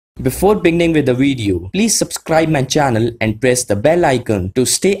Before beginning with the video, please subscribe my channel and press the bell icon to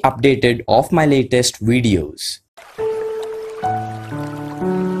stay updated of my latest videos.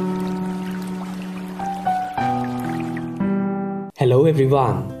 Hello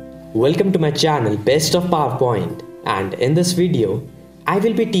everyone, welcome to my channel Best of PowerPoint, and in this video I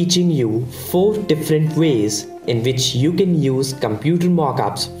will be teaching you 4 different ways in which you can use computer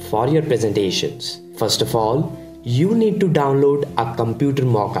mockups for your presentations. First of all, you need to download a computer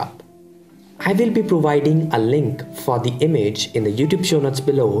mockup. I will be providing a link for the image in the YouTube show notes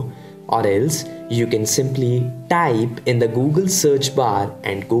below, or else you can simply type in the Google search bar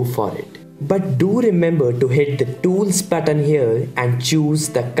and go for it. But do remember to hit the tools button here and choose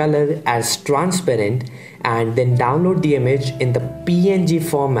the color as transparent, and then download the image in the PNG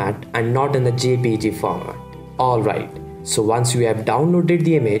format and not in the JPG format. Alright, so once you have downloaded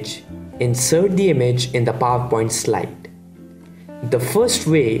the image, insert the image in the PowerPoint slide. The first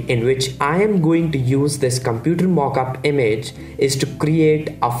way in which I am going to use this computer mockup image is to create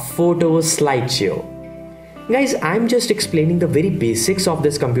a photo slideshow. Guys, I'm just explaining the very basics of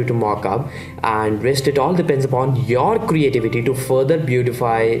this computer mockup, and rest it all depends upon your creativity to further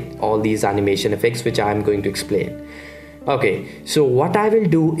beautify all these animation effects which I'm going to explain. Okay, so what I will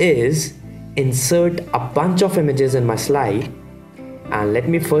do is insert a bunch of images in my slide, and let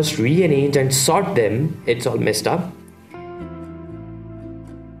me first rearrange and sort them. It's all messed up.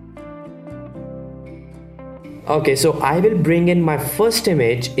 Okay, so I will bring in my first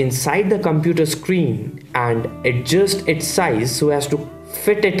image inside the computer screen and adjust its size so as to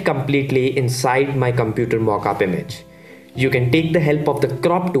fit it completely inside my computer mockup image. You can take the help of the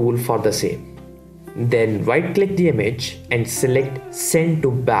crop tool for the same. Then right click the image and select send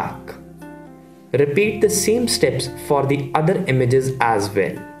to back. Repeat the same steps for the other images as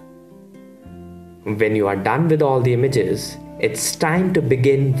well. When you are done with all the images, it's time to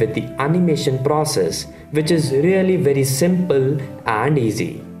begin with the animation process, which is really very simple and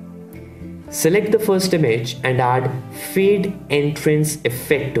easy. Select the first image and add fade entrance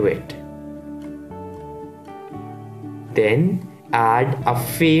effect to it. Then add a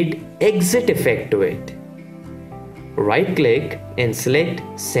fade exit effect to it. Right click and select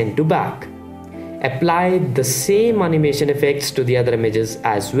send to back. Apply the same animation effects to the other images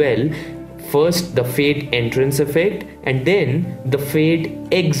as well. First the fade entrance effect and then the fade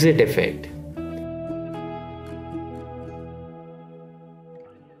exit effect.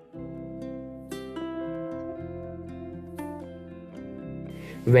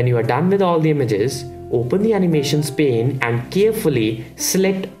 When you are done with all the images, open the animations pane and carefully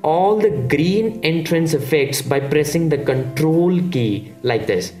select all the green entrance effects by pressing the Control key like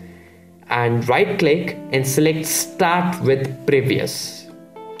this. And right click and select start with previous.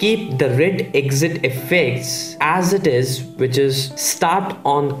 Keep the red exit effects as it is, which is start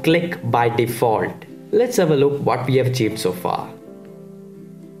on click by default. Let's have a look what we have achieved so far.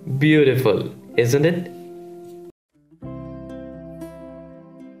 Beautiful, isn't it?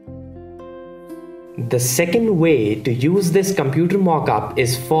 The second way to use this computer mockup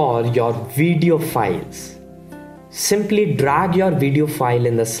is for your video files. Simply drag your video file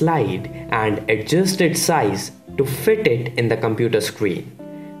in the slide and adjust its size to fit it in the computer screen.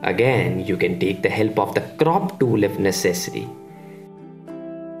 Again, you can take the help of the crop tool if necessary.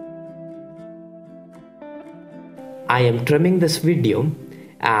 I am trimming this video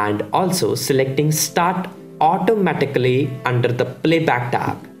and also selecting Start automatically under the Playback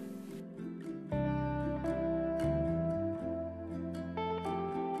tab.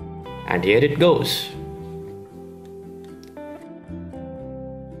 And here it goes.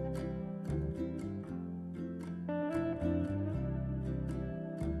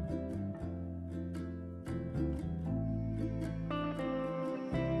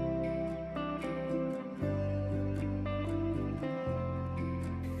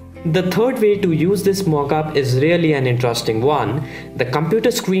 The third way to use this mockup is really an interesting one. The computer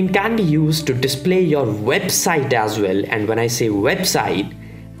screen can be used to display your website as well, and when I say website,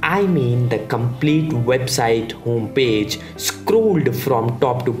 I mean the complete website homepage scrolled from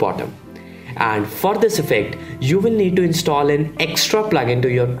top to bottom. And for this effect, you will need to install an extra plugin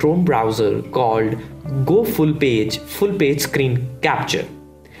to your Chrome browser called Go Full Page Screen Capture.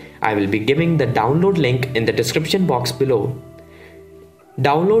 I will be giving the download link in the description box below.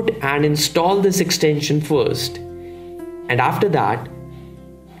 Download and install this extension first, and after that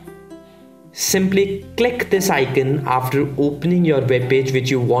simply click this icon after opening your web page which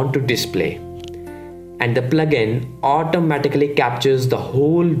you want to display, and the plugin automatically captures the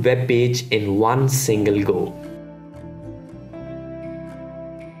whole web page in one single go.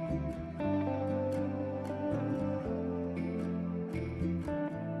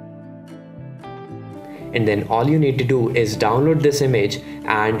 and then all you need to do is download this image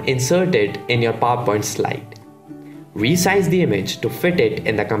and insert it in your PowerPoint slide. Resize the image to fit it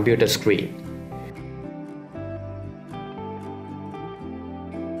in the computer screen.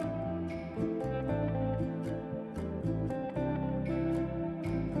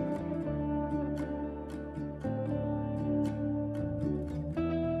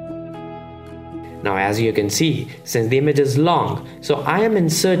 Now as you can see, since the image is long, so I am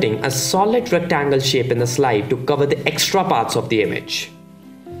inserting a solid rectangle shape in the slide to cover the extra parts of the image.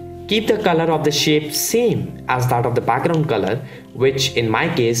 Keep the color of the shape same as that of the background color, which in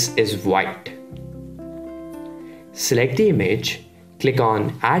my case is white. Select the image, click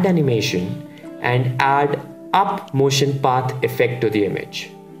on Add Animation and add Up Motion Path effect to the image.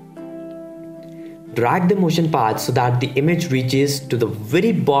 Drag the motion path so that the image reaches to the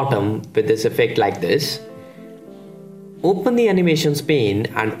very bottom with this effect like this. Open the animations pane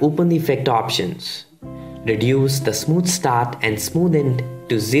and open the effect options. Reduce the smooth start and smooth end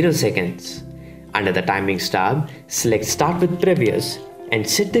to 0 seconds. Under the timings tab, select Start with Previous and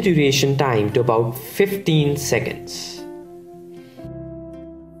set the duration time to about 15 seconds.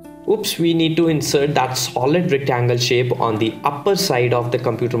 Oops, we need to insert that solid rectangle shape on the upper side of the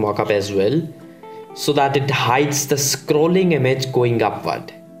computer mockup as well, so that it hides the scrolling image going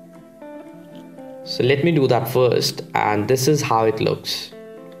upward. So let me do that first, and this is how it looks.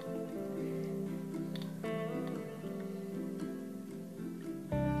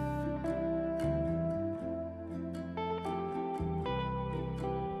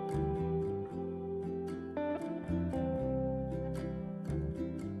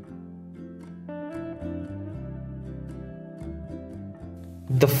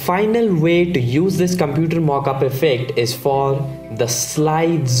 The final way to use this computer mockup effect is for the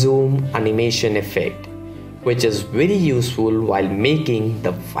slide zoom animation effect, which is very useful while making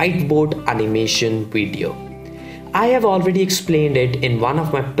the whiteboard animation video. I have already explained it in one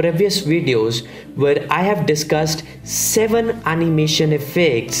of my previous videos where I have discussed 7 animation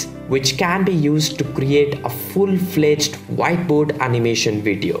effects which can be used to create a full-fledged whiteboard animation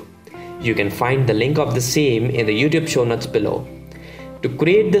video. You can find the link of the same in the YouTube show notes below. To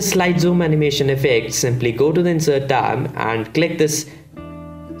create the slide zoom animation effect, simply go to the Insert tab and click this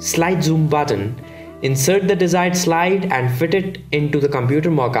slide zoom button. Insert the desired slide and fit it into the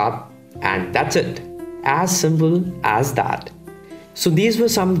computer mockup, and that's it. As simple as that. So these were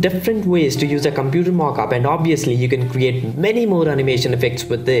some different ways to use a computer mockup, and obviously you can create many more animation effects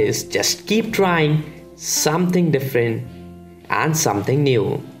with this. Just keep trying something different and something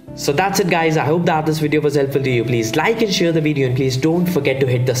new. So that's it guys, I hope that this video was helpful to you. Please like and share the video, and please don't forget to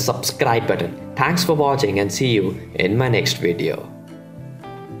hit the subscribe button. Thanks for watching and see you in my next video.